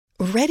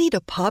Ready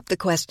to pop the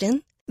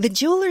question? The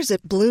jewelers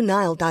at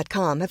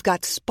BlueNile.com have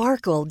got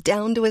sparkle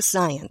down to a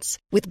science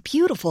with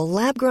beautiful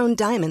lab-grown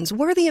diamonds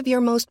worthy of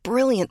your most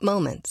brilliant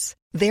moments.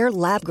 Their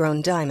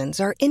lab-grown diamonds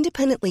are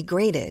independently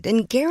graded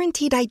and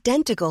guaranteed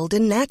identical to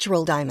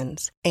natural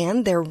diamonds,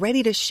 and they're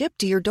ready to ship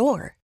to your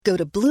door. Go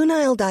to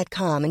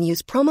BlueNile.com and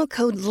use promo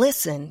code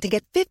LISTEN to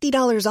get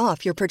 $50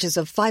 off your purchase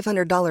of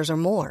 $500 or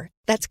more.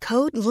 That's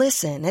code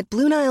LISTEN at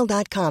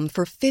BlueNile.com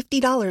for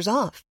 $50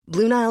 off.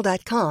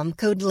 BlueNile.com,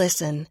 code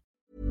LISTEN.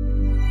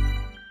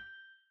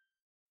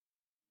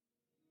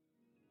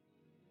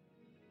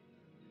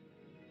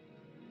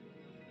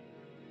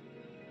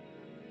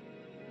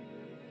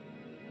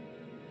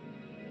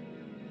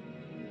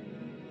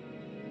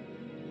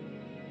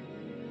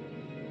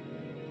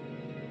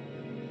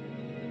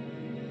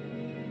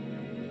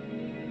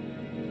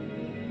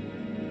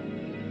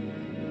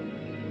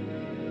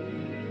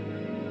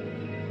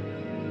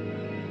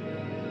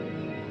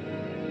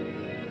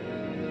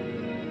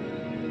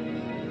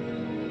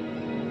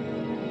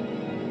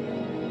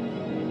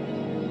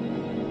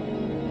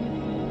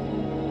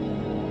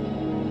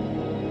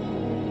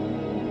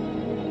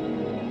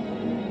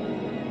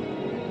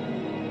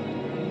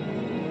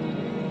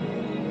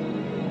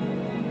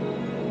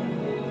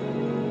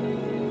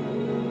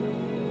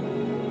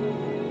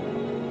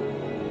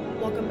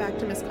 Welcome back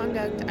to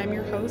Misconduct. I'm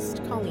your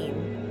host, Colleen.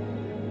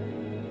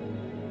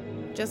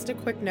 Just a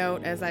quick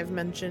note, as I've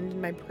mentioned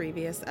in my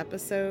previous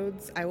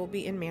episodes, I will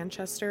be in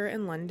Manchester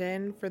and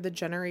London for the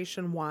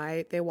Generation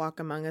Y They Walk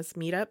Among Us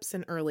meetups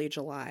in early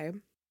July.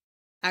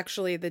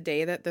 Actually, the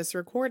day that this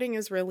recording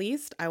is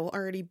released, I will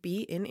already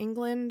be in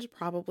England,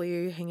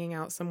 probably hanging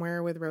out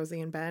somewhere with Rosie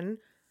and Ben.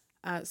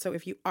 So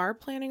if you are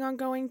planning on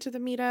going to the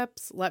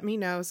meetups, let me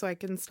know so I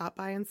can stop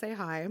by and say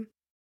hi.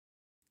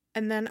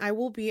 And then I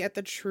will be at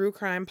the True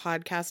Crime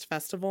Podcast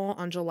Festival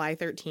on July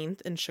 13th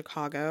in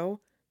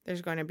Chicago.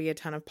 There's going to be a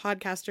ton of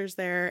podcasters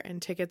there,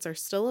 and tickets are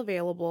still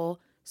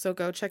available, so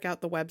go check out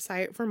the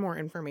website for more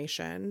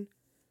information.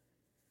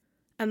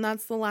 And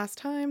that's the last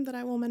time that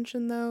I will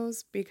mention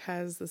those,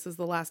 because this is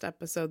the last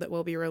episode that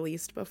will be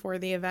released before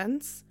the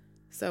events.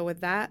 So with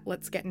that,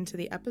 let's get into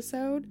the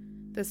episode.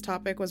 This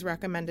topic was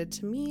recommended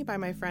to me by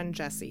my friend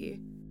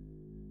Jessie.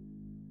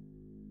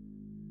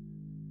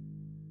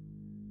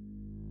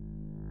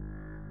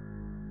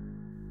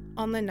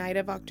 On the night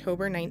of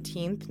October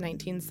 19th,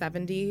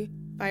 1970,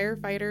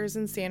 firefighters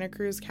in Santa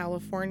Cruz,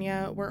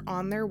 California were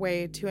on their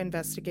way to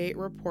investigate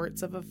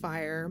reports of a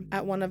fire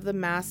at one of the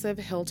massive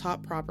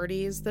hilltop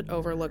properties that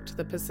overlooked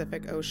the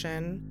Pacific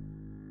Ocean.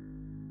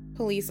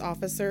 Police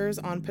officers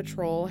on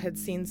patrol had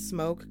seen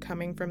smoke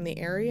coming from the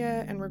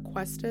area and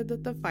requested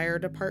that the fire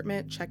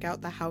department check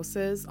out the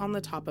houses on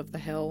the top of the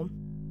hill.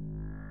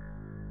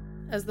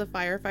 As the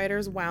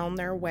firefighters wound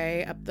their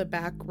way up the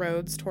back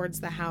roads towards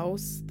the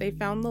house, they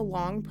found the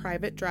long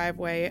private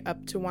driveway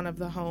up to one of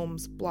the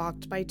homes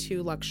blocked by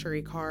two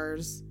luxury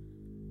cars.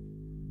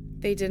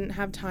 They didn't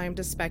have time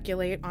to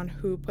speculate on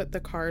who put the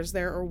cars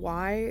there or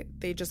why.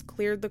 They just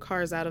cleared the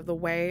cars out of the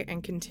way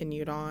and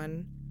continued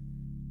on.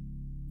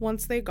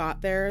 Once they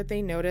got there,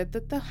 they noted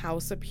that the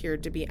house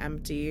appeared to be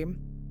empty.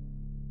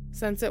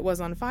 Since it was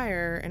on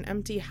fire, an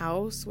empty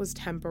house was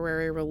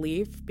temporary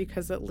relief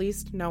because at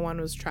least no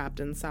one was trapped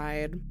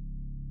inside.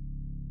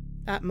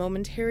 That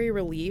momentary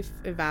relief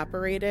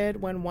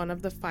evaporated when one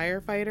of the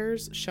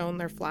firefighters shone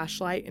their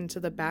flashlight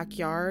into the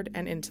backyard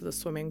and into the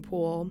swimming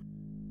pool.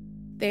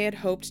 They had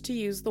hoped to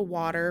use the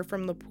water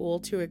from the pool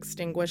to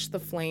extinguish the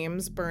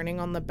flames burning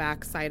on the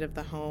back side of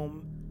the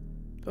home.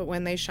 But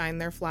when they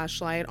shined their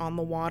flashlight on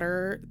the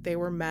water, they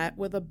were met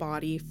with a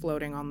body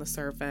floating on the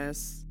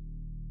surface.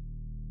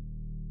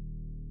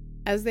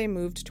 As they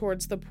moved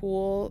towards the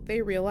pool,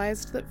 they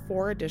realized that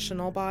 4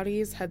 additional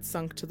bodies had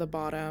sunk to the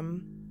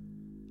bottom.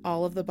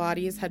 All of the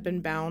bodies had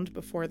been bound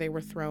before they were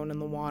thrown in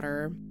the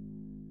water.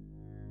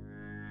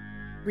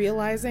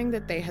 Realizing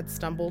that they had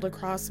stumbled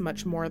across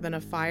much more than a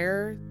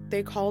fire,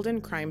 they called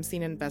in crime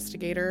scene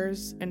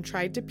investigators and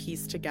tried to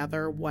piece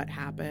together what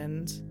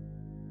happened.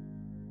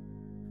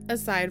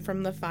 Aside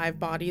from the 5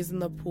 bodies in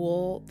the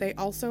pool, they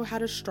also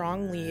had a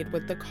strong lead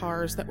with the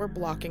cars that were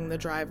blocking the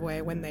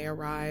driveway when they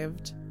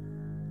arrived.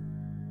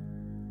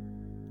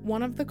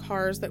 One of the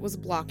cars that was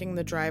blocking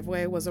the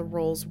driveway was a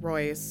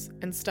Rolls-Royce,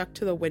 and stuck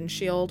to the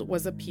windshield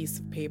was a piece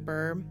of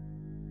paper.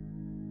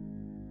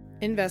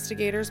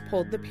 Investigators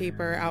pulled the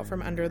paper out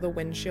from under the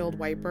windshield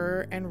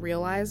wiper and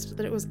realized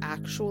that it was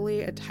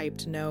actually a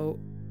typed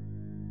note.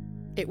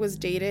 It was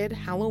dated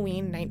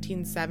Halloween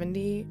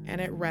 1970,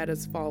 and it read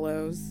as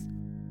follows: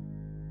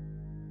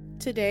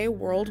 "Today,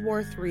 World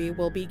War III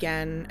will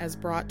begin as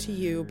brought to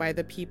you by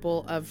the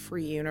people of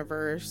Free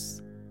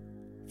Universe.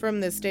 From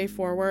this day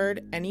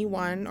forward,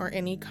 anyone or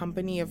any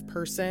company of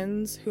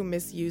persons who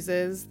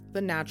misuses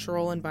the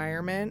natural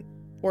environment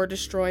or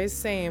destroys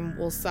same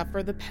will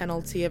suffer the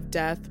penalty of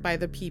death by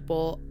the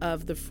people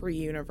of the Free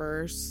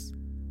Universe.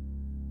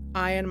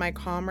 I and my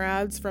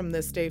comrades from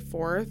this day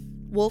forth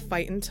will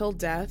fight until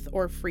death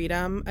or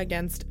freedom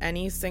against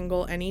any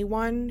single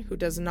anyone who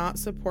does not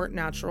support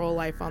natural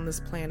life on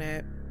this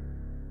planet.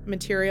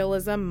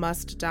 Materialism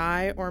must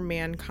die or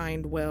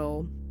mankind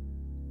will.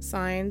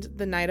 Signed,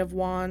 the Knight of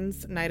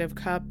Wands, Knight of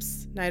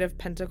Cups, Knight of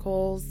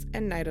Pentacles,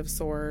 and Knight of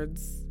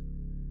Swords.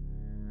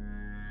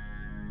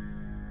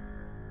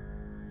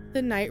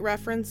 The Knight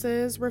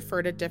references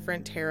refer to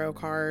different tarot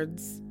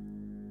cards.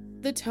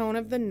 The tone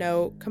of the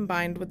note,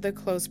 combined with the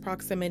close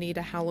proximity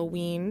to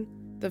Halloween,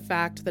 the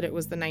fact that it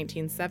was the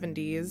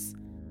 1970s,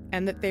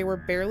 and that they were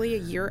barely a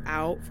year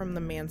out from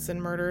the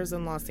Manson murders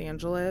in Los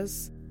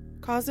Angeles,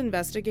 caused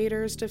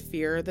investigators to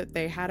fear that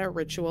they had a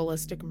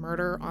ritualistic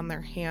murder on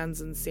their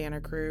hands in Santa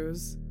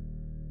Cruz.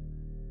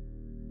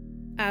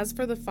 As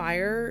for the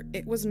fire,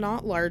 it was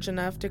not large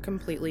enough to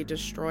completely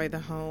destroy the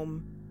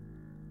home.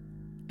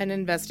 An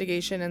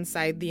investigation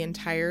inside the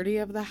entirety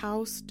of the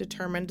house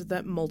determined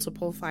that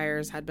multiple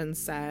fires had been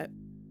set.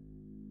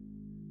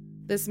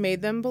 This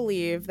made them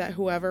believe that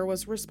whoever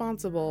was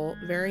responsible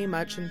very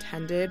much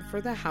intended for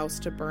the house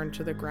to burn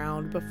to the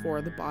ground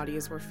before the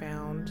bodies were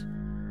found.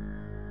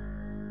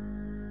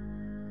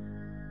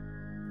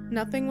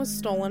 Nothing was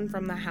stolen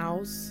from the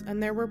house,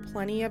 and there were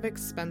plenty of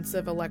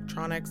expensive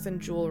electronics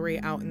and jewelry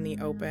out in the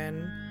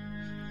open.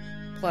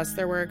 Plus,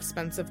 there were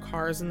expensive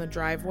cars in the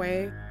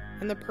driveway,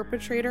 and the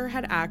perpetrator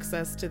had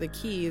access to the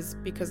keys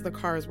because the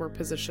cars were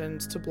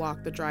positioned to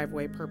block the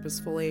driveway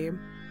purposefully.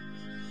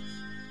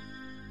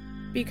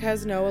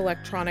 Because no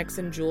electronics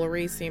and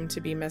jewelry seemed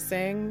to be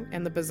missing,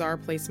 and the bizarre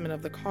placement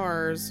of the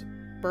cars,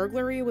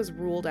 burglary was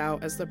ruled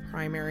out as the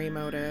primary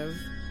motive.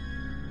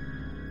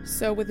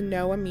 So, with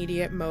no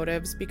immediate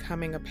motives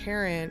becoming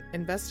apparent,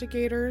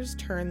 investigators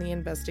turned the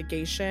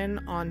investigation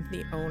on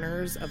the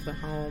owners of the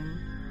home.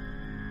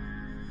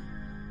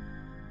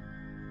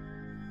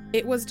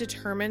 It was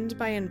determined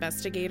by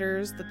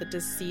investigators that the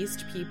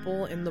deceased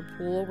people in the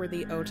pool were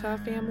the Ota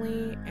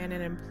family and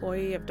an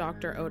employee of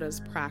Dr.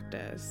 Ota's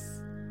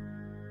practice.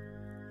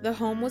 The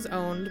home was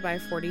owned by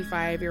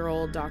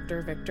 45-year-old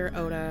Dr. Victor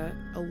Ota,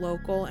 a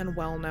local and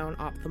well-known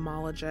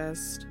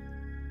ophthalmologist.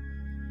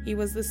 He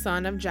was the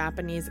son of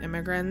Japanese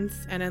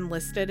immigrants and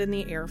enlisted in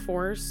the Air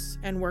Force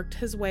and worked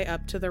his way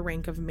up to the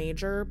rank of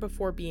major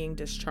before being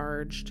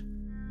discharged.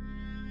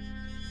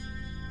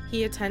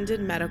 He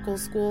attended medical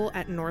school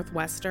at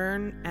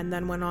Northwestern and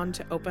then went on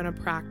to open a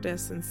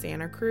practice in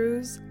Santa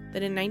Cruz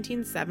that in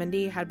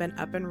 1970 had been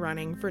up and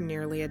running for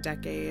nearly a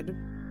decade.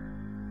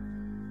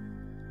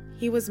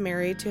 He was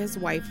married to his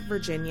wife,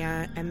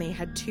 Virginia, and they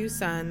had two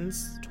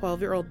sons,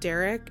 12-year-old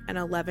Derek and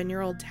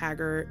 11-year-old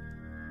Taggart.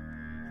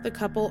 The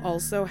couple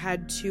also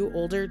had two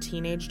older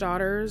teenage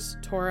daughters,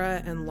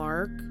 Tora and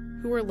Lark,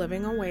 who were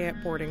living away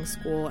at boarding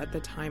school at the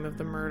time of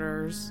the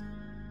murders.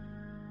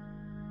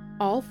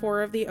 All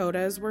four of the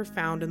Otas were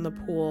found in the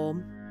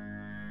pool.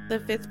 The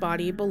fifth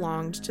body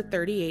belonged to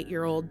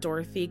 38-year-old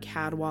Dorothy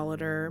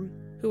Cadwallader,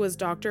 who was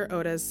Dr.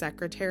 Ota's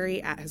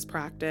secretary at his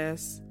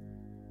practice.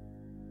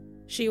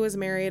 She was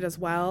married as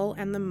well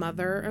and the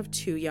mother of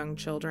two young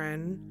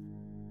children.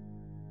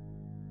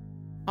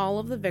 All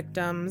of the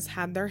victims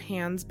had their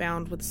hands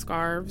bound with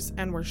scarves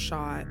and were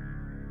shot.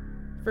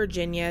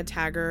 Virginia,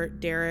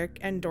 Taggart, Derek,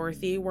 and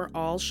Dorothy were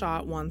all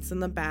shot once in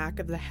the back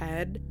of the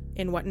head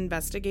in what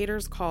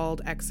investigators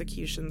called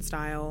execution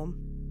style.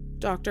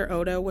 Dr.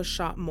 Ota was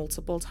shot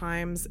multiple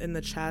times in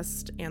the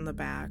chest and the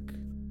back.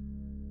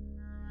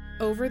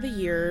 Over the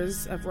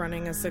years of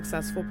running a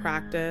successful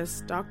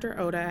practice, Dr.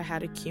 Ota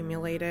had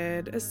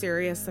accumulated a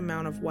serious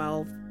amount of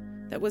wealth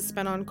that was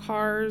spent on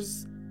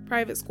cars,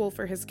 private school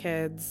for his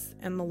kids,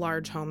 and the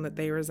large home that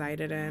they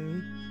resided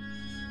in.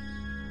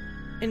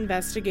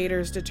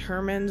 Investigators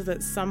determined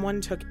that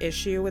someone took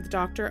issue with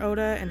Dr.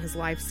 Ota and his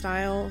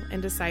lifestyle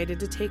and decided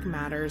to take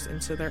matters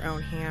into their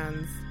own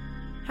hands.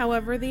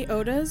 However, the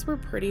Otas were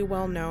pretty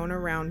well known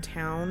around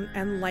town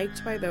and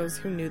liked by those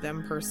who knew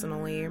them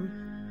personally.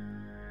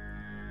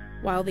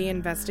 While the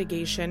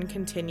investigation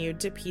continued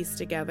to piece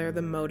together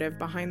the motive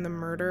behind the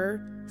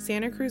murder,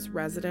 Santa Cruz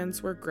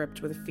residents were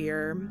gripped with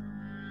fear.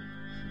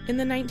 In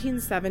the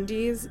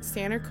 1970s,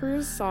 Santa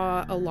Cruz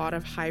saw a lot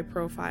of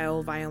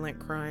high-profile violent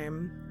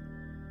crime.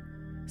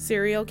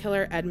 Serial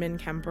killer Edmund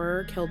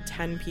Kemper killed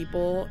 10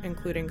 people,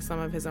 including some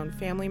of his own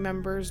family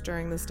members,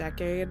 during this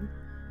decade.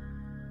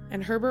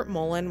 And Herbert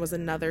Mullen was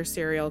another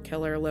serial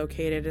killer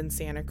located in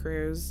Santa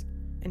Cruz,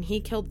 and he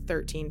killed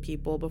 13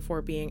 people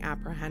before being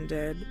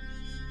apprehended.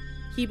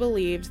 He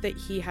believed that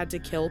he had to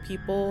kill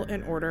people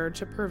in order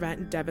to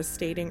prevent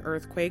devastating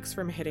earthquakes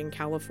from hitting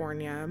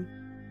California.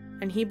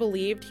 And he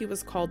believed he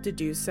was called to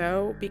do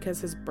so because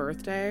his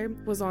birthday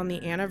was on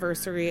the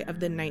anniversary of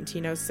the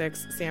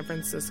 1906 San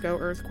Francisco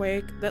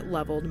earthquake that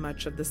leveled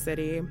much of the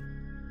city.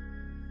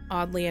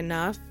 Oddly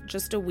enough,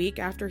 just a week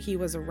after he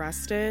was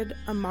arrested,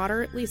 a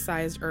moderately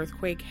sized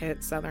earthquake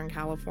hit Southern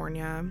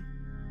California.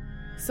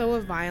 So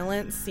a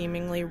violent,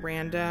 seemingly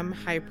random,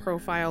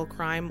 high-profile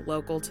crime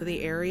local to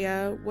the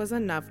area was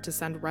enough to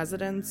send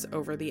residents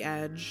over the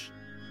edge.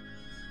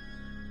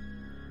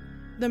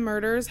 The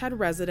murders had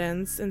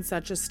residents in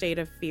such a state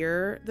of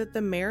fear that the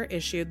mayor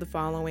issued the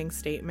following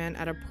statement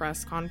at a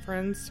press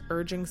conference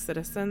urging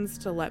citizens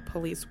to let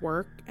police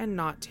work and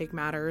not take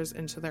matters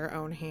into their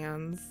own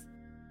hands.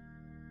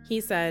 He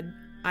said,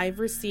 "I've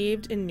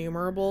received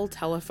innumerable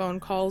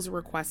telephone calls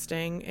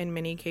requesting, in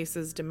many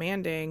cases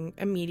demanding,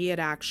 immediate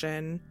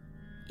action,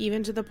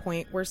 even to the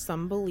point where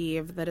some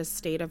believe that a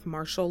state of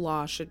martial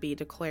law should be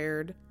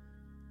declared.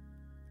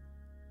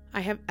 I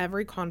have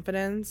every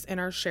confidence in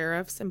our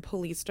sheriffs and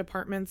police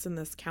departments in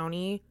this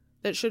county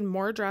that should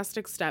more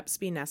drastic steps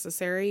be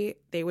necessary,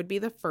 they would be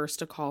the first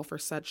to call for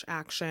such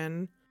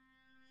action.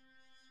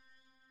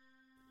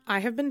 I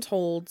have been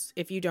told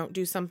if you don't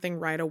do something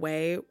right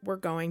away, we're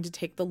going to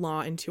take the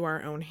law into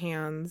our own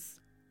hands.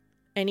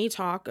 Any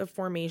talk of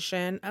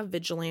formation of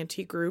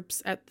vigilante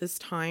groups at this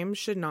time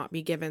should not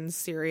be given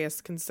serious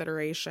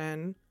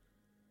consideration.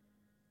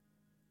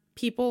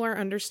 People are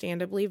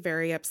understandably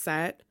very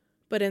upset,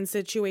 but in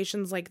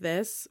situations like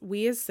this,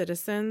 we as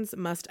citizens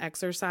must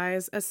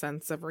exercise a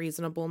sense of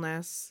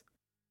reasonableness."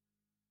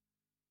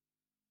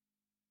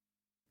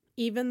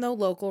 Even though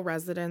local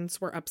residents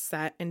were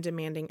upset and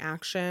demanding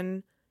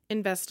action,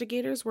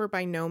 investigators were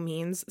by no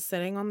means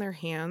sitting on their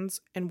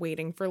hands and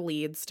waiting for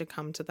leads to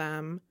come to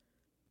them.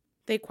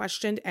 They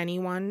questioned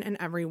anyone and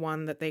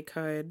everyone that they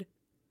could.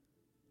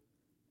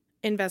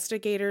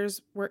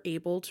 Investigators were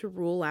able to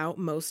rule out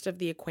most of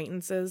the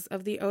acquaintances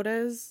of the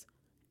Odas,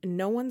 and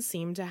no one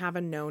seemed to have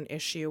a known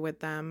issue with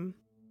them.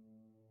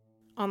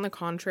 On the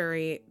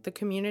contrary, the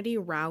community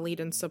rallied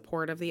in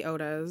support of the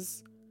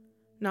Odas.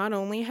 Not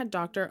only had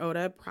Dr.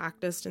 Oda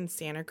practiced in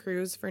Santa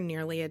Cruz for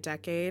nearly a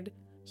decade,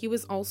 he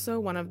was also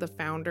one of the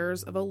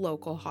founders of a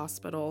local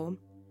hospital.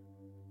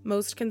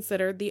 Most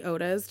considered the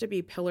Odas to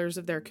be pillars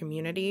of their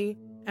community,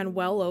 and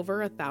well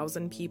over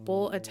 1,000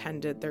 people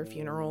attended their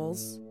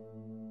funerals.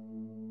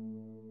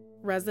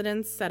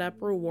 Residents set up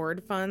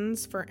reward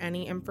funds for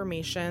any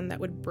information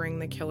that would bring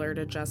the killer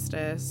to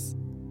justice.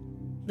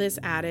 This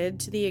added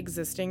to the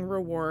existing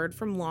reward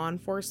from law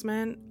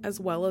enforcement, as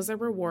well as a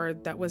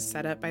reward that was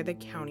set up by the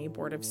County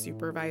Board of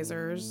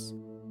Supervisors.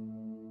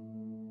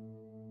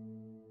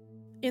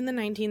 In the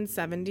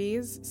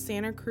 1970s,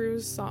 Santa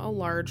Cruz saw a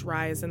large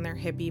rise in their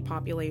hippie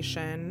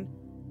population.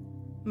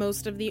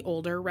 Most of the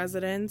older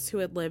residents who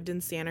had lived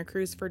in Santa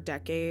Cruz for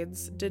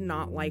decades did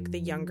not like the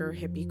younger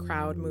hippie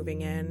crowd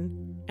moving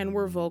in, and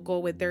were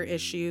vocal with their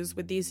issues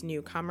with these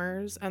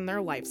newcomers and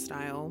their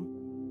lifestyle.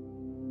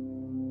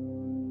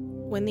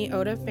 When the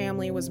Oda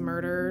family was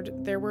murdered,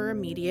 there were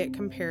immediate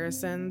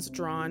comparisons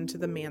drawn to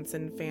the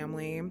Manson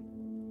family.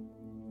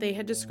 They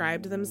had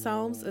described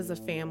themselves as a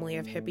family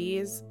of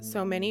hippies,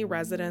 so many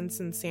residents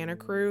in Santa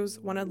Cruz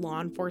wanted law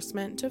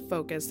enforcement to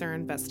focus their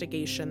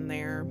investigation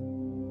there.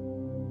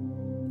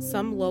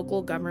 Some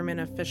local government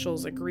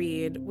officials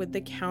agreed, with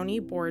the county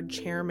board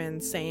chairman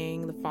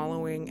saying the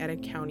following at a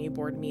county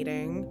board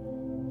meeting: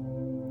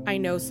 "I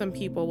know some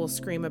people will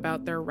scream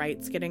about their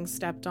rights getting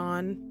stepped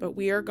on, but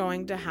we are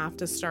going to have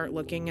to start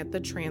looking at the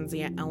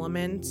transient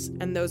elements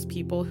and those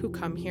people who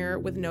come here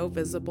with no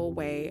visible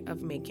way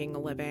of making a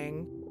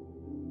living."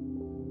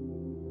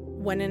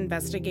 When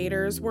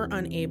investigators were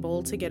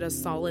unable to get a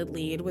solid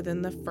lead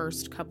within the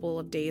first couple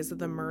of days of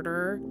the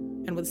murder,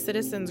 and with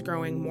citizens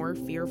growing more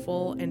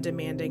fearful and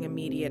demanding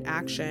immediate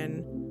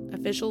action,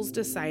 officials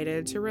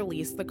decided to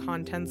release the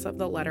contents of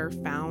the letter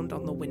found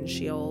on the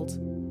windshield.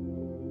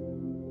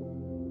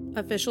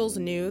 Officials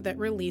knew that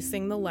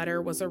releasing the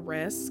letter was a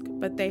risk,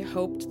 but they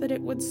hoped that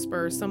it would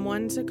spur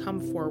someone to come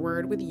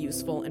forward with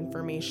useful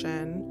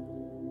information.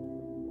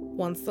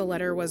 Once the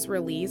letter was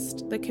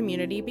released, the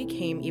community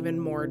became even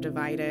more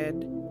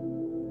divided.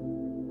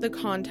 The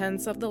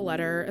contents of the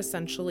letter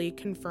essentially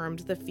confirmed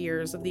the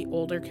fears of the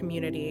older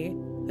community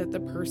that the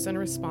person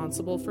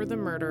responsible for the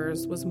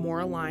murders was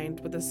more aligned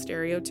with the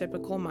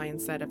stereotypical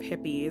mindset of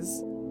hippies,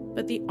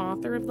 but the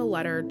author of the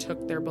letter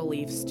took their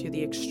beliefs to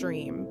the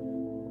extreme,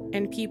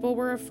 and people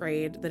were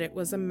afraid that it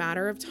was a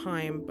matter of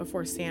time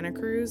before Santa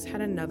Cruz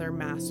had another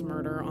mass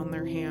murder on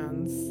their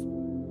hands.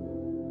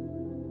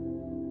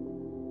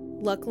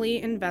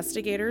 Luckily,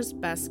 investigators'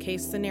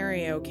 best-case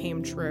scenario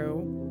came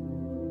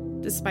true.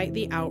 Despite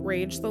the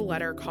outrage the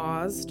letter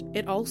caused,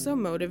 it also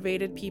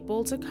motivated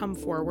people to come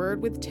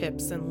forward with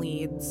tips and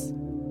leads.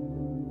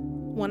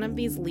 One of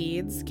these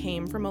leads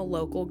came from a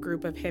local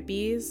group of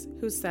hippies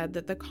who said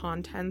that the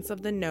contents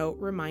of the note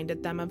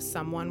reminded them of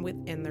someone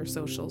within their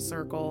social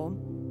circle.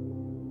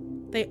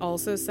 They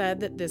also said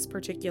that this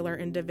particular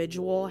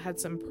individual had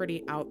some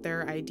pretty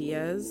out-there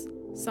ideas,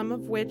 some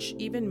of which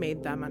even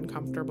made them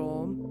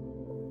uncomfortable.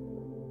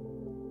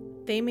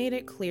 They made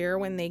it clear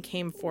when they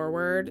came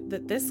forward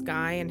that this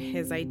guy and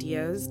his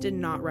ideas did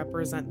not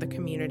represent the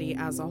community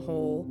as a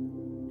whole,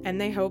 and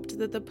they hoped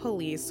that the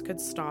police could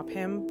stop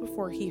him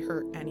before he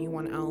hurt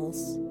anyone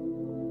else.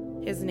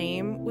 His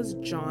name was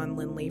John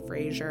Linley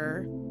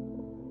Frazier.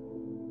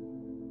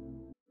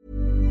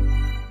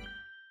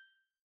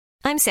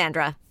 I'm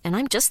Sandra, and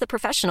I'm just the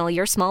professional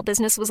your small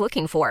business was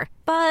looking for.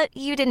 But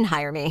you didn't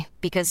hire me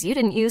because you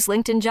didn't use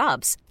LinkedIn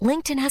Jobs.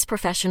 LinkedIn has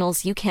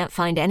professionals you can't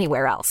find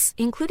anywhere else,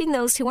 including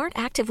those who aren't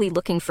actively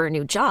looking for a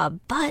new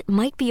job, but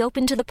might be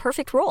open to the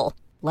perfect role,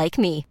 like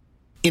me.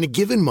 In a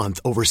given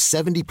month, over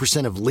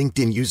 70% of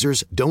LinkedIn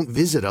users don't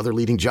visit other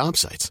leading job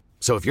sites.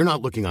 So if you're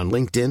not looking on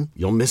LinkedIn,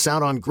 you'll miss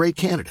out on great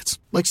candidates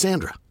like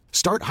Sandra.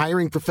 Start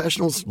hiring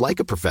professionals like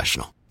a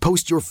professional.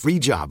 Post your free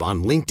job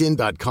on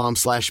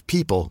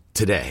linkedin.com/people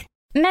today.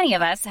 Many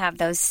of us have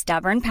those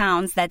stubborn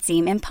pounds that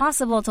seem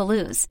impossible to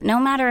lose, no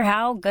matter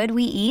how good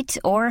we eat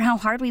or how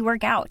hard we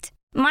work out.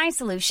 My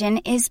solution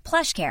is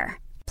PlushCare.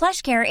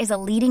 PlushCare is a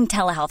leading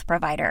telehealth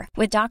provider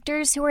with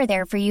doctors who are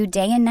there for you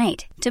day and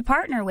night to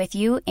partner with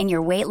you in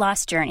your weight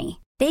loss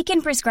journey. They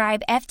can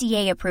prescribe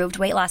FDA-approved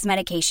weight loss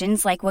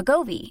medications like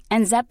Wegovy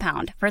and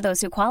Zepbound for those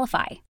who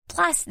qualify.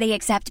 Plus, they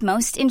accept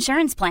most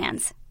insurance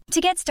plans. To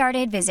get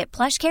started, visit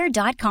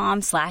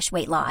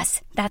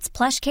plushcare.com/weightloss. That's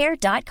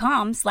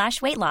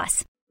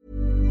plushcare.com/weightloss.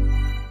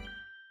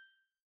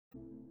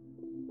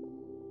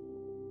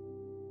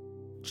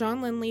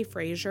 John Linley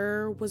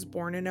Frazier was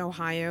born in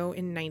Ohio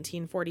in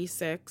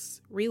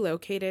 1946,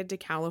 relocated to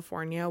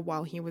California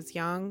while he was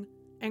young,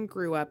 and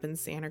grew up in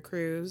Santa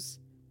Cruz.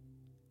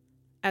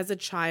 As a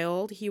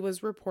child, he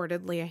was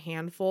reportedly a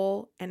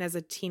handful, and as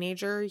a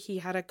teenager, he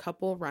had a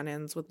couple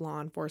run-ins with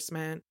law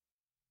enforcement.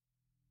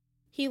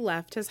 He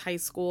left his high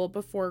school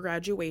before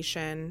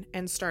graduation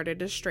and started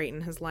to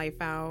straighten his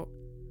life out.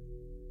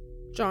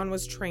 John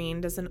was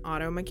trained as an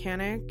auto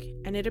mechanic,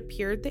 and it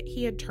appeared that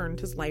he had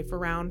turned his life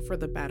around for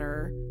the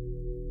better.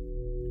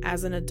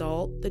 As an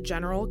adult, the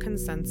general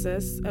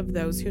consensus of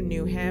those who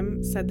knew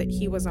him said that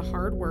he was a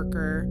hard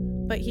worker,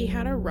 but he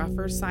had a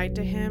rougher side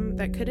to him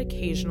that could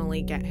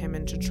occasionally get him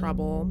into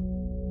trouble.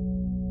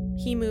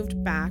 He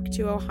moved back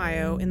to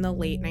Ohio in the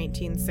late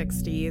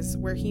 1960s,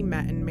 where he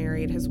met and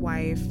married his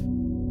wife.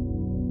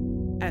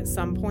 At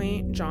some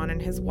point, John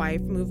and his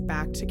wife moved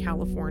back to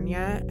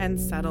California and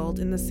settled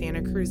in the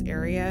Santa Cruz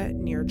area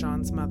near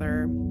John's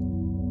mother.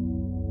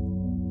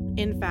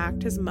 In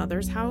fact, his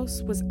mother's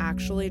house was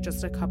actually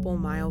just a couple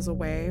miles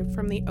away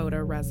from the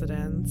Oda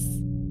residence.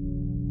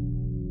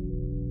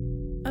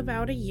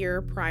 About a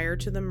year prior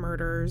to the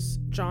murders,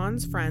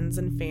 John's friends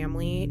and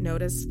family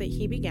noticed that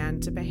he began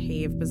to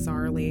behave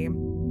bizarrely.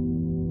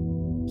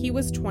 He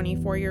was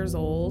 24 years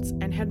old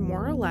and had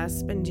more or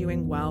less been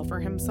doing well for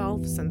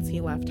himself since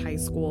he left high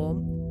school.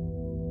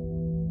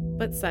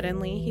 But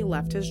suddenly he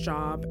left his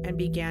job and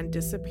began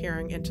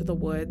disappearing into the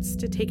woods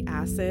to take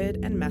acid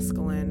and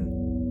mescaline.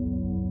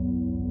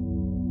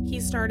 He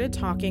started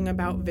talking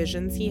about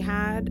visions he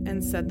had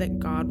and said that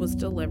God was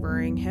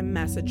delivering him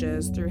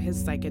messages through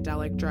his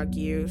psychedelic drug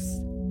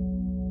use.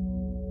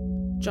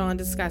 John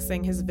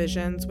discussing his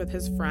visions with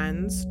his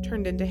friends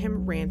turned into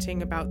him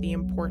ranting about the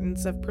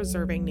importance of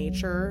preserving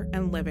nature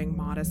and living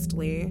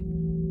modestly.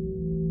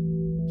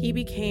 He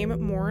became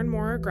more and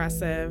more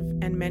aggressive,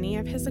 and many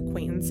of his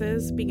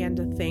acquaintances began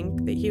to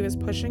think that he was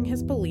pushing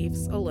his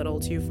beliefs a little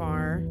too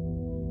far.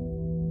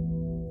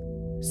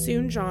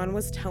 Soon John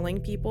was telling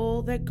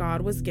people that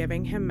God was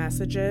giving him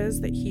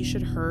messages that he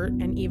should hurt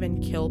and even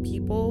kill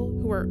people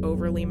who are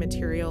overly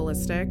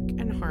materialistic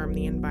and harm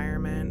the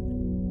environment.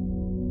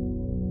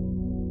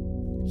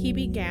 He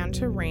began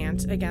to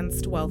rant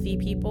against wealthy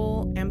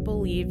people and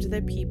believed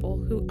that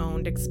people who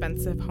owned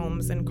expensive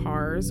homes and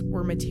cars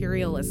were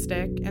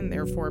materialistic and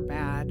therefore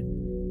bad.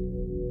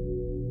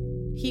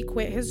 He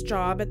quit his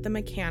job at the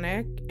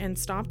mechanic and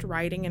stopped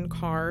riding in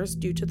cars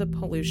due to the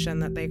pollution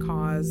that they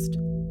caused.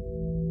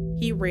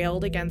 He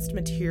railed against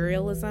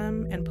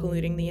materialism and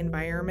polluting the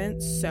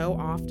environment so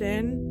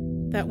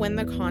often that when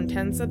the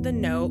contents of the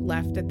note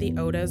left at the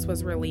Odas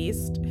was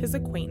released, his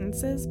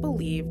acquaintances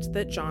believed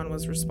that John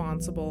was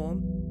responsible.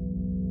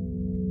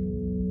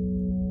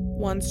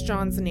 Once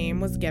John's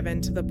name was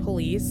given to the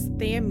police,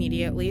 they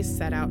immediately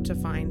set out to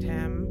find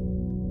him.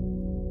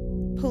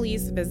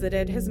 Police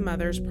visited his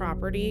mother's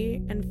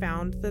property and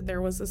found that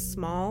there was a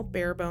small,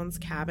 bare-bones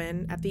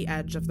cabin at the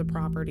edge of the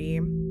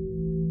property.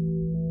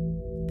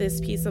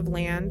 This piece of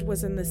land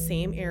was in the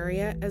same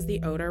area as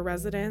the Oda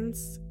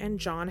residence, and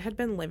John had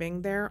been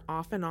living there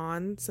off and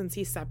on since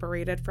he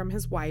separated from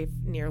his wife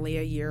nearly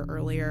a year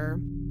earlier.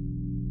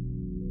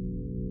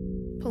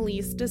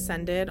 Police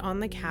descended on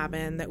the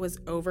cabin that was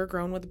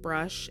overgrown with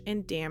brush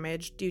and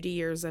damaged due to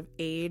years of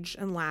age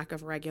and lack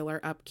of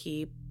regular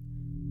upkeep.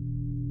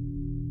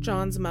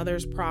 John's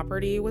mother's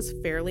property was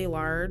fairly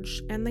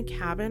large, and the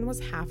cabin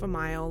was half a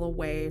mile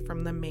away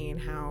from the main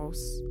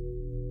house.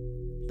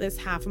 This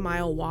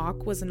half-mile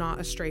walk was not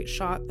a straight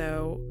shot,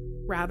 though.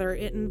 Rather,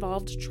 it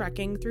involved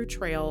trekking through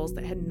trails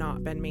that had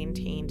not been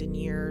maintained in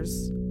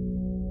years.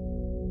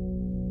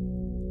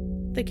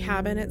 The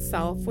cabin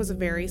itself was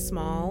very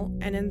small,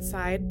 and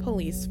inside,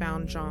 police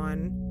found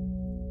John.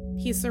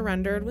 He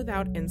surrendered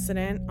without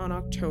incident on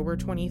October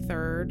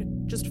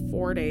 23rd, just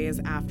 4 days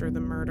after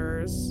the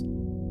murders.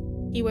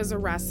 He was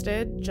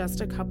arrested just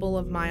a couple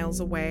of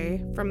miles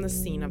away from the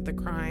scene of the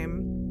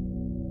crime.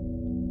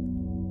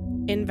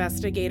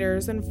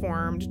 Investigators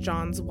informed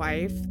John's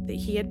wife that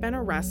he had been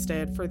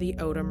arrested for the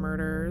Oda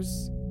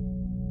murders.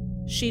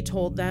 She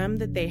told them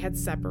that they had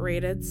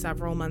separated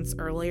several months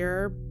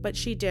earlier, but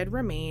she did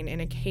remain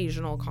in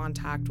occasional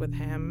contact with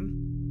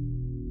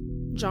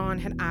him. John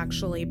had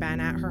actually been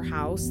at her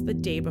house the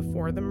day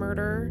before the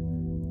murder,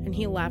 and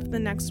he left the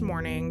next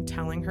morning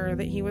telling her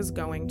that he was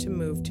going to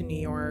move to New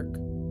York.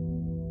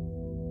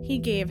 He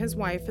gave his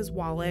wife his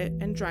wallet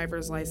and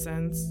driver's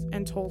license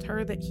and told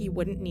her that he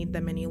wouldn't need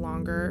them any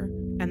longer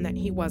and that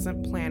he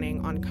wasn't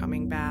planning on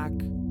coming back.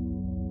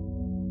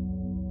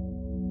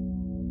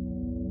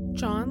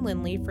 John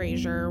Linley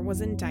Frazier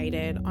was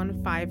indicted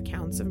on 5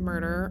 counts of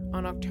murder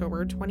on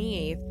October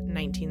 28,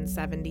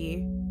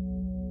 1970.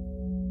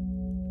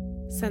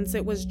 Since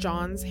it was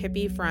John's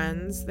hippie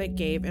friends that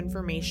gave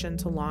information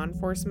to law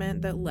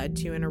enforcement that led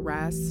to an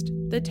arrest,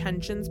 the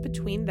tensions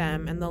between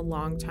them and the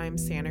longtime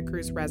Santa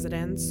Cruz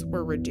residents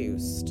were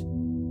reduced.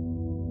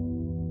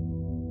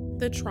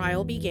 The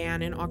trial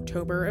began in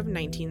October of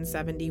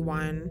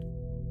 1971.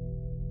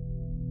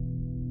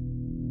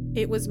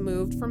 It was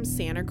moved from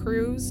Santa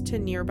Cruz to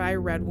nearby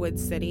Redwood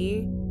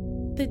City.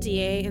 The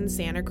DA in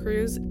Santa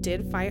Cruz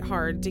did fight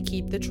hard to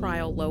keep the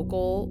trial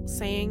local,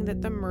 saying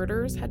that the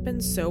murders had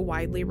been so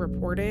widely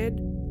reported,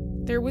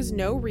 there was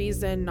no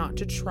reason not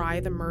to try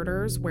the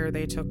murders where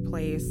they took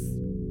place.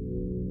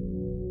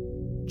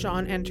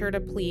 John entered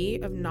a plea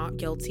of not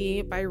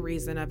guilty by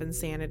reason of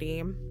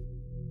insanity.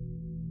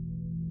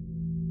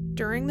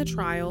 During the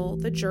trial,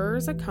 the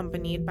jurors,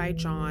 accompanied by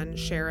John,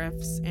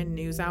 sheriffs, and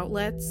news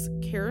outlets,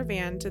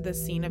 caravanned to the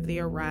scene of the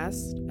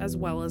arrest as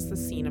well as the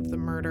scene of the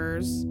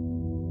murders.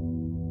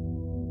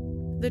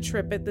 The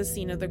trip at the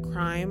scene of the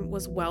crime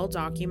was well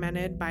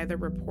documented by the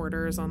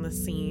reporters on the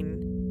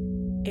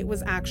scene. It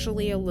was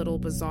actually a little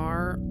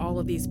bizarre, all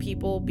of these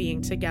people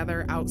being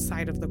together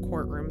outside of the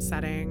courtroom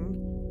setting.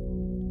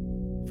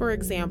 For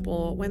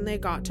example, when they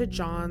got to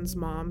John's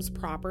mom's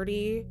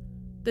property,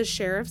 the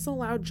sheriffs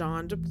allowed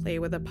John to play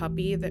with a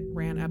puppy that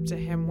ran up to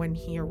him when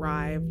he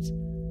arrived,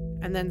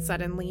 and then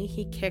suddenly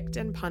he kicked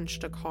and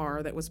punched a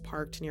car that was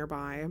parked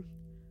nearby.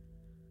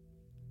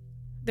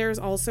 There's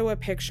also a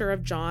picture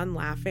of John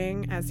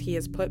laughing as he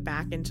is put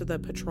back into the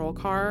patrol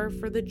car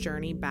for the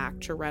journey back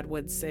to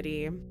Redwood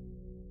City.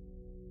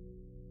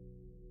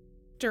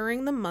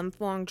 During the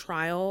month-long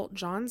trial,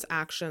 John's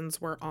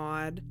actions were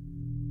odd.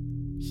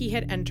 He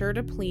had entered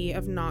a plea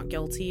of not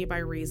guilty by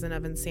reason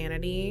of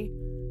insanity,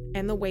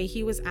 and the way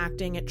he was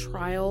acting at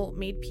trial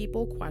made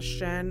people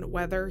question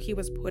whether he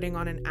was putting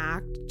on an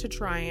act to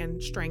try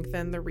and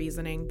strengthen the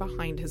reasoning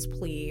behind his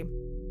plea.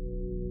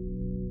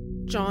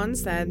 John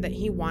said that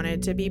he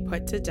wanted to be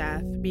put to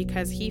death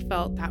because he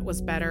felt that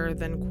was better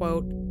than,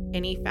 quote,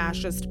 any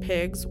fascist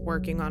pigs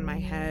working on my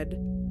head.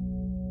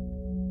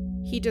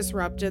 He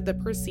disrupted the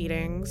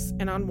proceedings,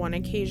 and on one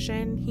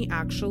occasion, he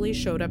actually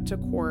showed up to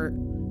court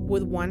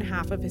with one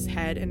half of his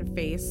head and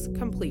face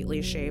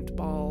completely shaved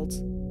bald.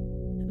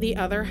 The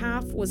other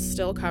half was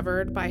still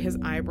covered by his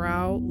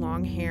eyebrow,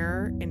 long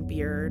hair, and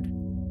beard.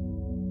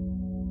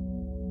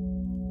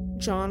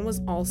 John was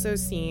also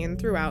seen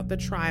throughout the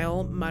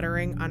trial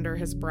muttering under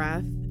his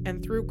breath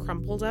and threw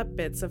crumpled up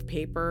bits of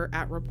paper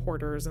at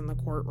reporters in the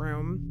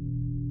courtroom.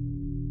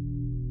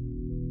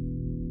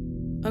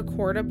 A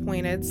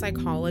court-appointed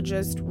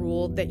psychologist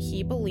ruled that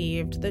he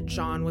believed that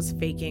John was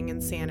faking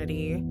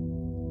insanity.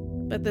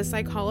 But the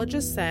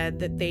psychologist said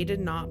that they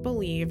did not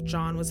believe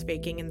John was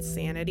faking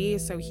insanity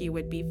so he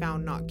would be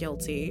found not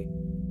guilty.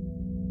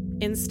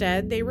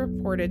 Instead, they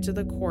reported to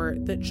the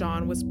court that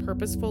John was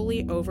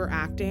purposefully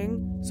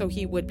overacting so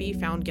he would be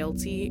found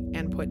guilty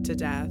and put to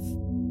death.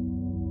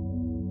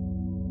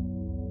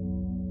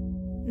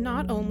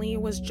 Not only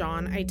was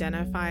John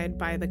identified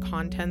by the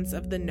contents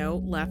of the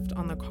note left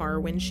on the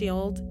car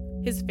windshield,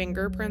 his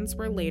fingerprints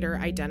were later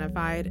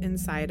identified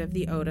inside of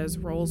the Oda's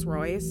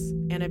Rolls-Royce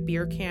and a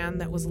beer can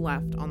that was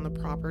left on the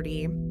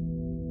property.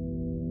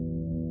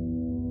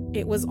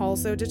 It was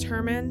also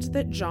determined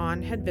that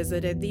John had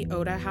visited the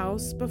Oda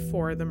house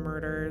before the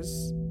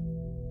murders.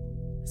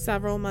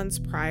 Several months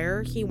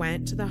prior, he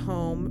went to the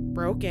home,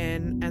 broke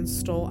in, and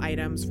stole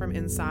items from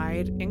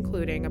inside,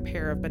 including a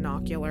pair of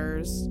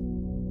binoculars.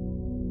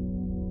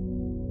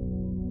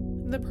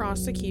 The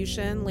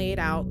prosecution laid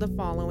out the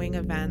following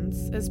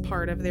events as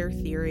part of their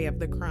theory of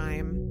the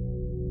crime.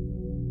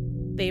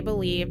 They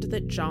believed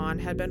that John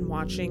had been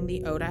watching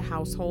the Oda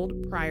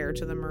household prior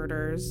to the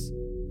murders.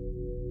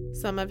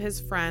 Some of his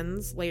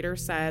friends later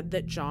said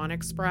that John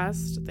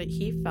expressed that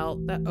he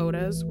felt that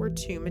Odas were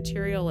too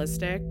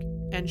materialistic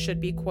and should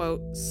be,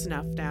 quote,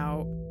 snuffed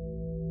out.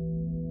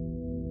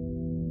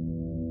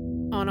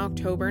 On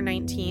October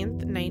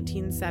 19th,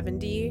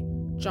 1970,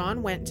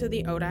 John went to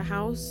the Oda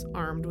house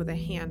armed with a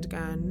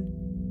handgun.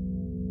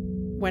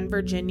 When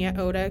Virginia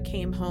Oda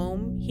came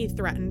home, he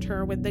threatened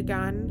her with the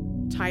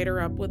gun, tied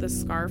her up with a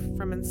scarf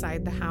from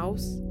inside the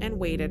house, and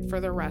waited for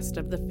the rest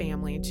of the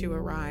family to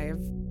arrive.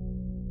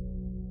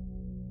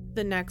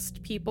 The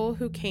next people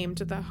who came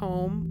to the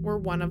home were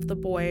one of the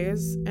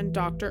boys and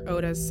Dr.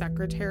 Oda's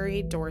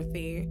secretary,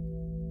 Dorothy.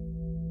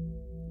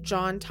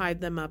 John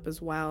tied them up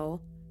as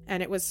well,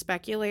 and it was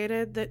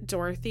speculated that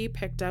Dorothy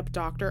picked up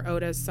Dr.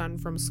 Oda's son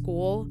from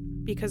school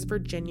because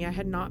Virginia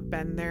had not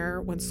been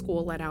there when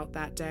school let out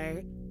that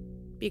day,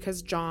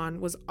 because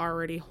John was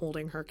already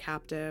holding her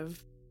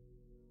captive.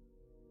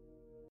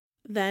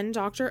 Then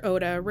Dr.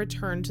 Oda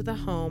returned to the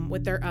home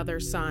with their other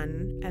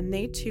son, and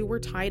they too were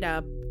tied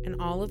up, and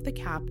all of the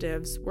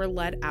captives were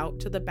led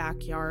out to the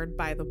backyard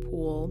by the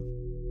pool.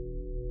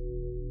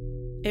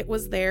 It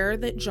was there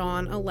that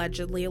John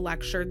allegedly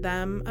lectured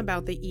them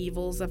about the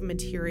evils of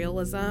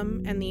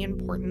materialism and the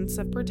importance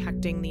of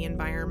protecting the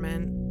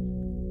environment.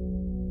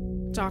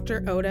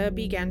 Dr. Oda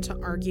began to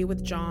argue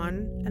with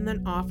John and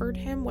then offered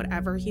him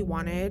whatever he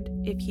wanted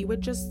if he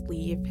would just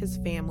leave his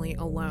family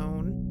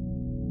alone.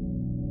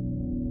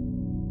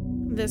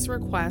 This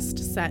request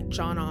set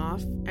John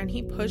off, and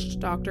he pushed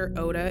Dr.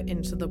 Oda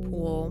into the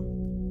pool.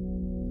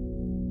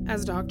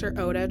 As Dr.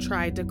 Oda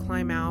tried to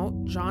climb out,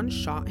 John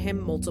shot him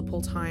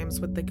multiple times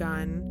with the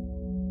gun.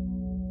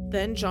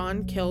 Then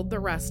John killed the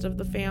rest of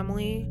the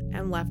family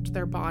and left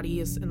their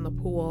bodies in the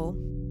pool.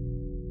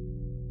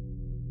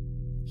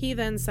 He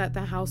then set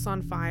the house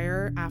on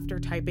fire after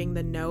typing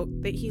the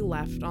note that he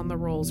left on the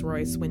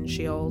Rolls-Royce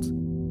windshield.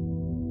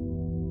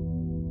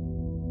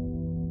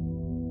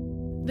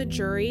 The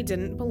jury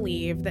didn't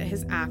believe that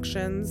his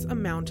actions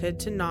amounted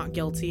to not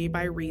guilty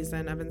by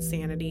reason of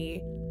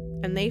insanity,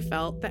 and they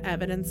felt the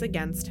evidence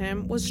against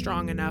him was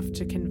strong enough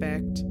to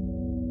convict.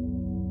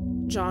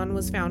 John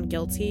was found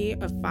guilty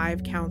of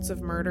 5 counts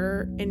of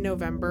murder in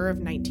November of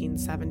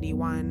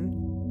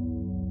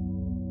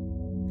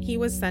 1971. He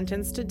was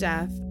sentenced to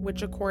death,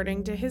 which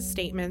according to his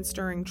statements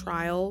during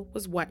trial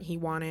was what he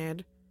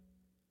wanted.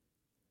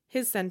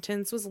 His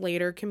sentence was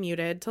later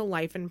commuted to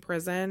life in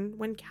prison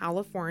when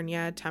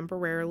California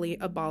temporarily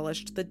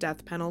abolished the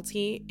death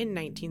penalty in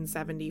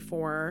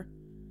 1974.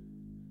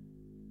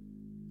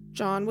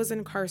 John was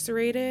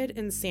incarcerated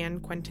in San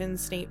Quentin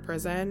State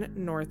Prison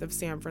north of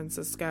San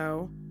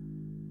Francisco.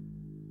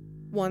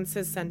 Once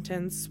his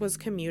sentence was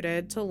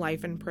commuted to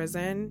life in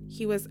prison,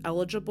 he was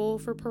eligible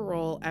for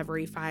parole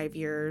every 5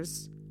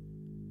 years.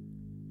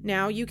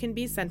 Now you can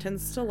be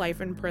sentenced to life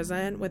in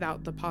prison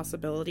without the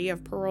possibility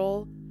of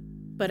parole,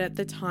 but at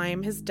the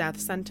time his death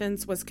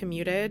sentence was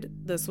commuted,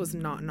 this was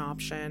not an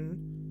option.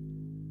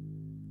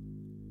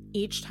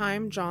 Each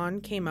time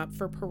John came up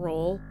for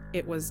parole,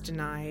 it was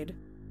denied.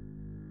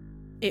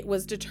 It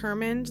was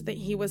determined that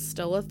he was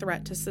still a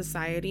threat to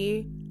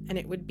society, and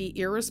it would be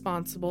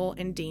irresponsible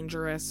and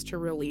dangerous to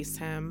release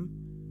him.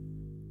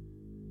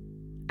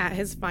 At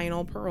his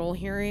final parole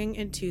hearing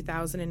in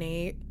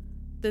 2008,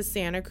 the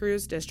Santa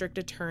Cruz District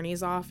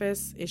Attorney's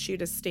Office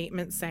issued a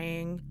statement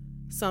saying,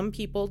 "Some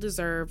people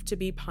deserve to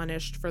be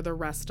punished for the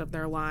rest of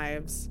their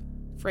lives.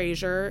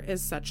 Frazier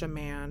is such a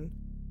man."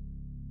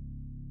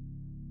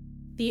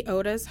 The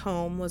Oda's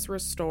home was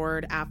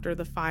restored after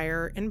the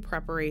fire in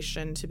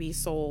preparation to be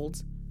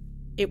sold.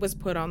 It was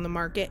put on the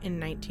market in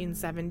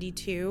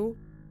 1972,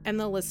 and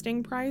the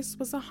listing price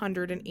was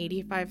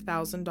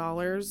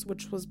 $185,000,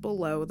 which was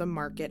below the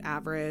market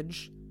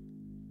average.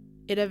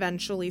 It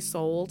eventually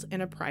sold in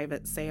a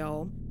private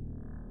sale.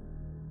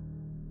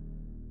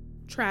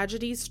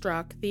 Tragedy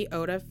struck the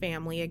Oda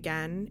family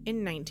again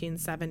in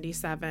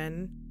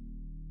 1977.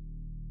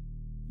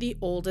 The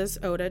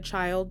oldest Oda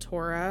child,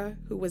 Tora,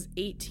 who was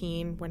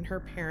 18 when her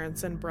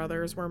parents and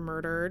brothers were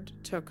murdered,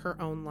 took her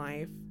own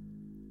life.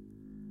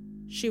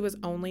 She was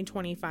only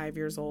 25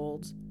 years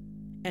old,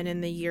 and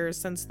in the years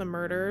since the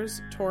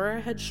murders, Tora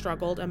had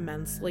struggled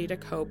immensely to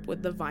cope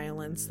with the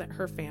violence that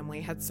her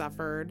family had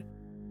suffered.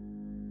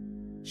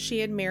 She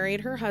had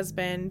married her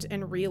husband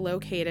and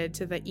relocated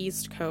to the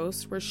East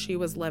Coast where she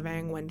was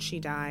living when she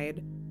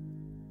died.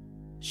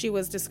 She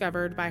was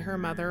discovered by her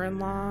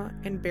mother-in-law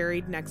and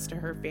buried next to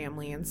her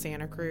family in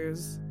Santa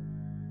Cruz.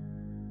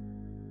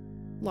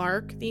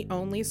 Lark, the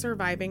only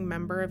surviving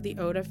member of the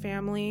Oda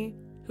family,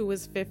 who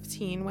was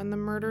 15 when the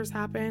murders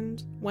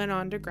happened, went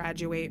on to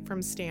graduate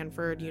from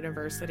Stanford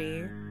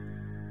University.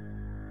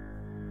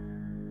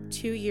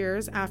 2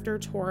 years after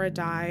Tora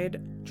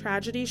died,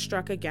 tragedy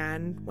struck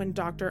again when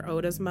Dr.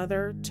 Oda's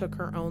mother took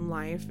her own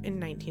life in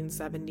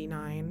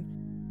 1979.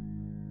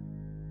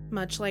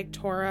 Much like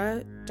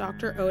Tora,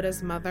 Dr.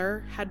 Oda's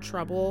mother had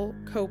trouble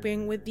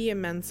coping with the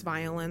immense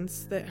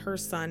violence that her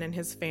son and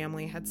his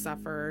family had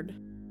suffered.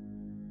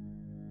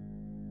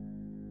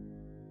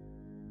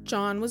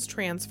 John was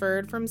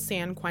transferred from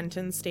San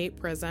Quentin State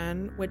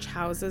Prison, which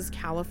houses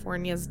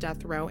California's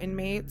death row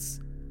inmates,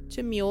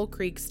 to Mule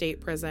Creek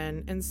State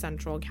Prison in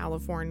Central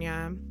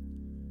California.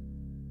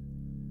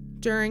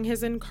 During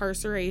his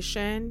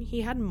incarceration,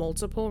 he had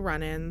multiple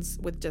run-ins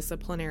with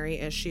disciplinary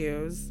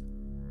issues.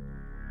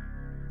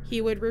 He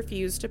would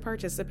refuse to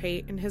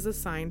participate in his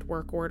assigned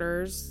work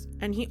orders,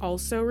 and he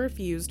also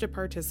refused to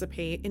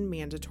participate in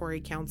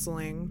mandatory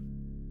counseling.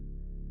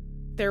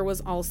 There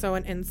was also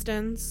an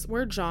instance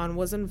where John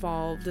was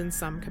involved in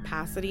some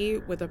capacity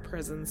with a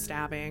prison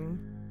stabbing.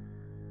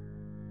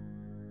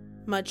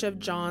 Much of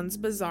John's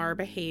bizarre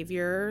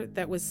behavior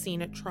that was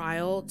seen at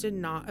trial did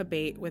not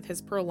abate with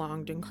his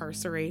prolonged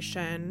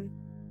incarceration.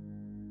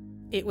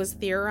 It was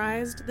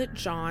theorized that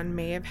John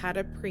may have had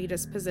a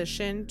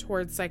predisposition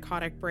towards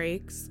psychotic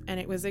breaks, and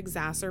it was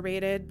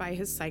exacerbated by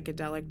his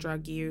psychedelic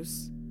drug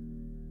use.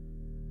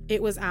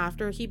 It was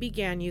after he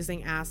began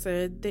using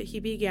acid that he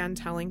began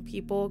telling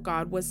people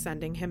God was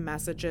sending him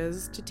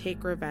messages to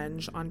take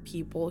revenge on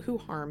people who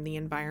harm the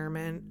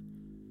environment.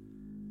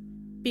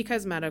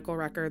 Because medical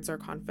records are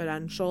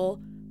confidential,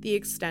 the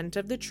extent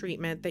of the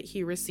treatment that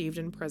he received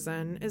in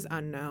prison is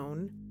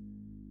unknown.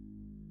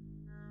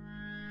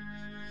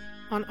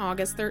 On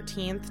August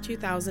 13,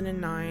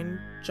 2009,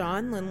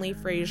 John Linley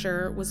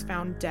Frazier was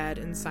found dead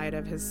inside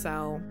of his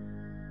cell.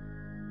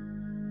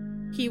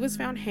 He was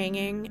found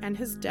hanging, and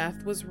his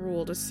death was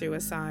ruled a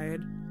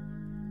suicide.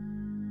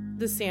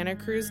 The Santa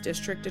Cruz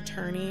District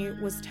Attorney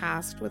was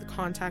tasked with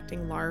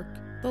contacting Lark,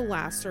 the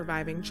last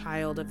surviving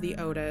child of the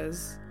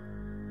Odas.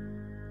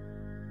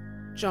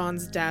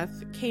 John's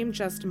death came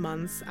just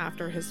months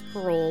after his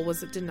parole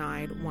was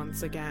denied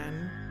once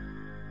again.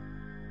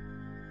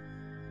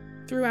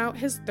 Throughout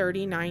his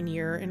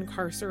 39-year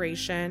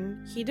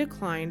incarceration, he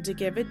declined to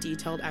give a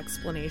detailed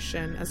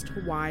explanation as to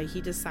why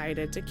he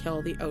decided to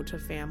kill the Ota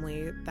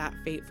family that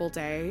fateful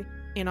day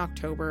in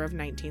October of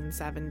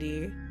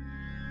 1970.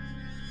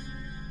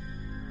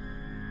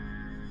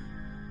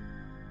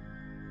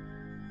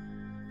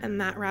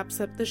 And that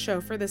wraps up the show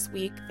for this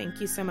week.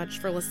 Thank you so much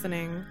for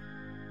listening.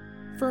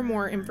 For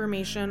more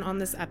information on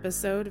this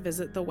episode,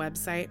 visit the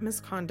website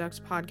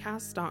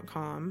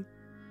misconductpodcast.com.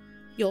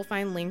 You'll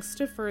find links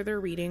to further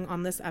reading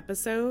on this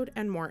episode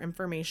and more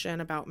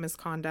information about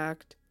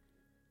misconduct.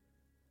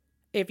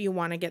 If you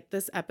want to get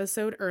this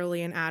episode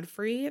early and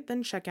ad-free,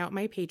 then check out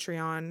my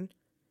Patreon.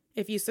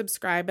 If you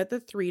subscribe at the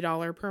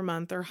 $3 per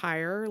month or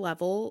higher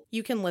level,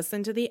 you can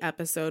listen to the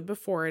episode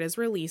before it is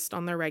released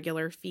on the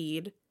regular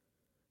feed.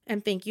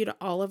 And thank you to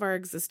all of our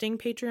existing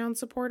Patreon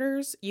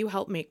supporters. You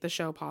help make the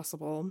show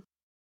possible.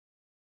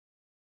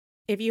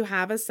 If you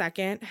have a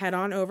second, head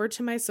on over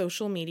to my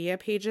social media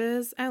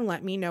pages and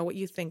let me know what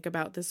you think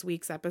about this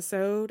week's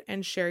episode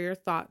and share your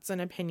thoughts and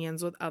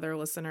opinions with other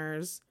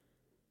listeners.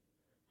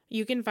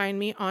 You can find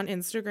me on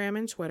Instagram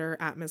and Twitter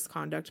at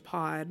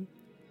misconductpod.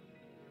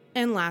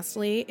 And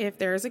lastly, if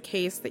there is a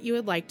case that you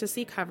would like to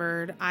see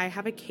covered, I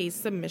have a case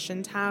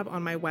submission tab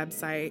on my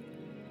website.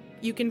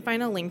 You can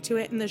find a link to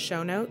it in the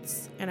show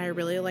notes, and I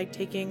really like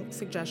taking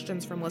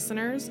suggestions from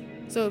listeners,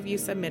 so if you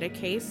submit a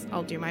case,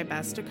 I'll do my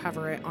best to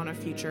cover it on a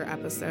future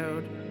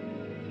episode.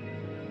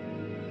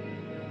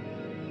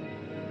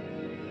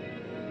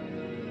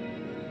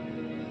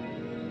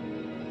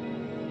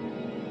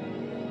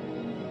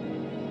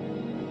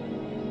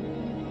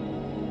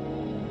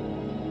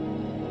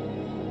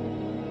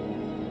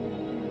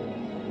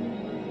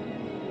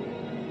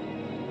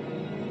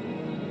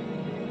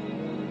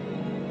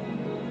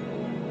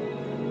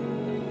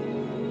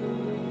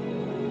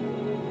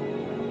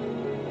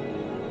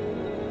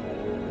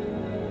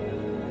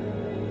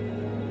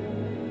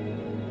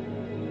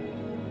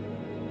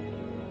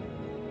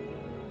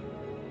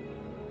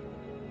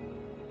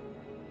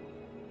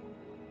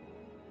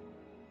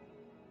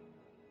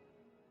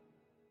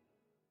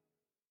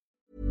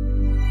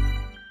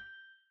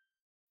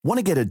 Want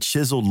to get a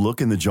chiseled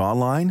look in the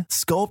jawline?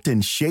 Sculpt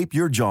and shape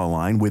your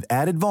jawline with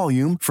added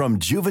volume from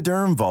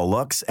Juvederm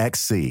Volux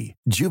XC.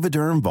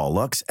 Juvederm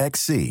Volux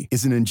XC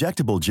is an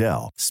injectable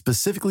gel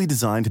specifically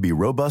designed to be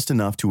robust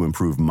enough to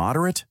improve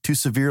moderate to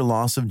severe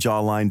loss of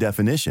jawline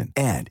definition.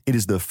 And it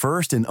is the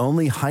first and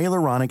only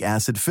hyaluronic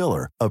acid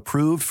filler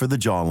approved for the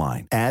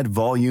jawline. Add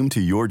volume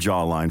to your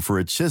jawline for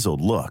a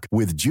chiseled look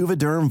with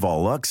Juvederm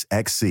Volux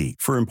XC.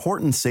 For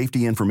important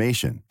safety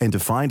information and to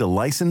find a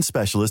licensed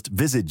specialist,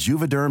 visit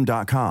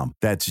Juvederm.com.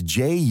 That's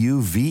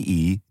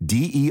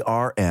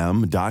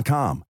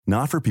Juvederm.com.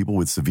 Not for people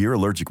with severe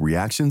allergic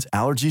reactions,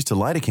 allergies to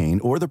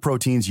lidocaine, or the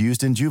proteins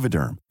used in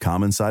Juvederm.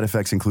 Common side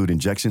effects include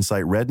injection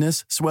site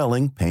redness,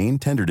 swelling, pain,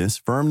 tenderness,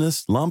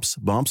 firmness, lumps,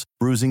 bumps,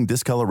 bruising,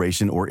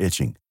 discoloration, or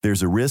itching.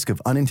 There's a risk of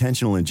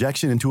unintentional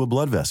injection into a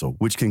blood vessel,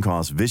 which can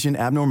cause vision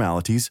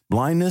abnormalities,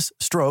 blindness,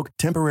 stroke,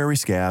 temporary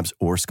scabs,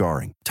 or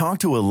scarring. Talk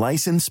to a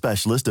licensed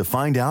specialist to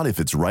find out if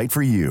it's right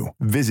for you.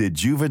 Visit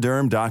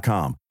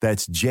Juvederm.com.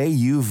 That's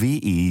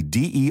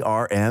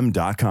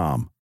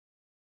Juvederm.com.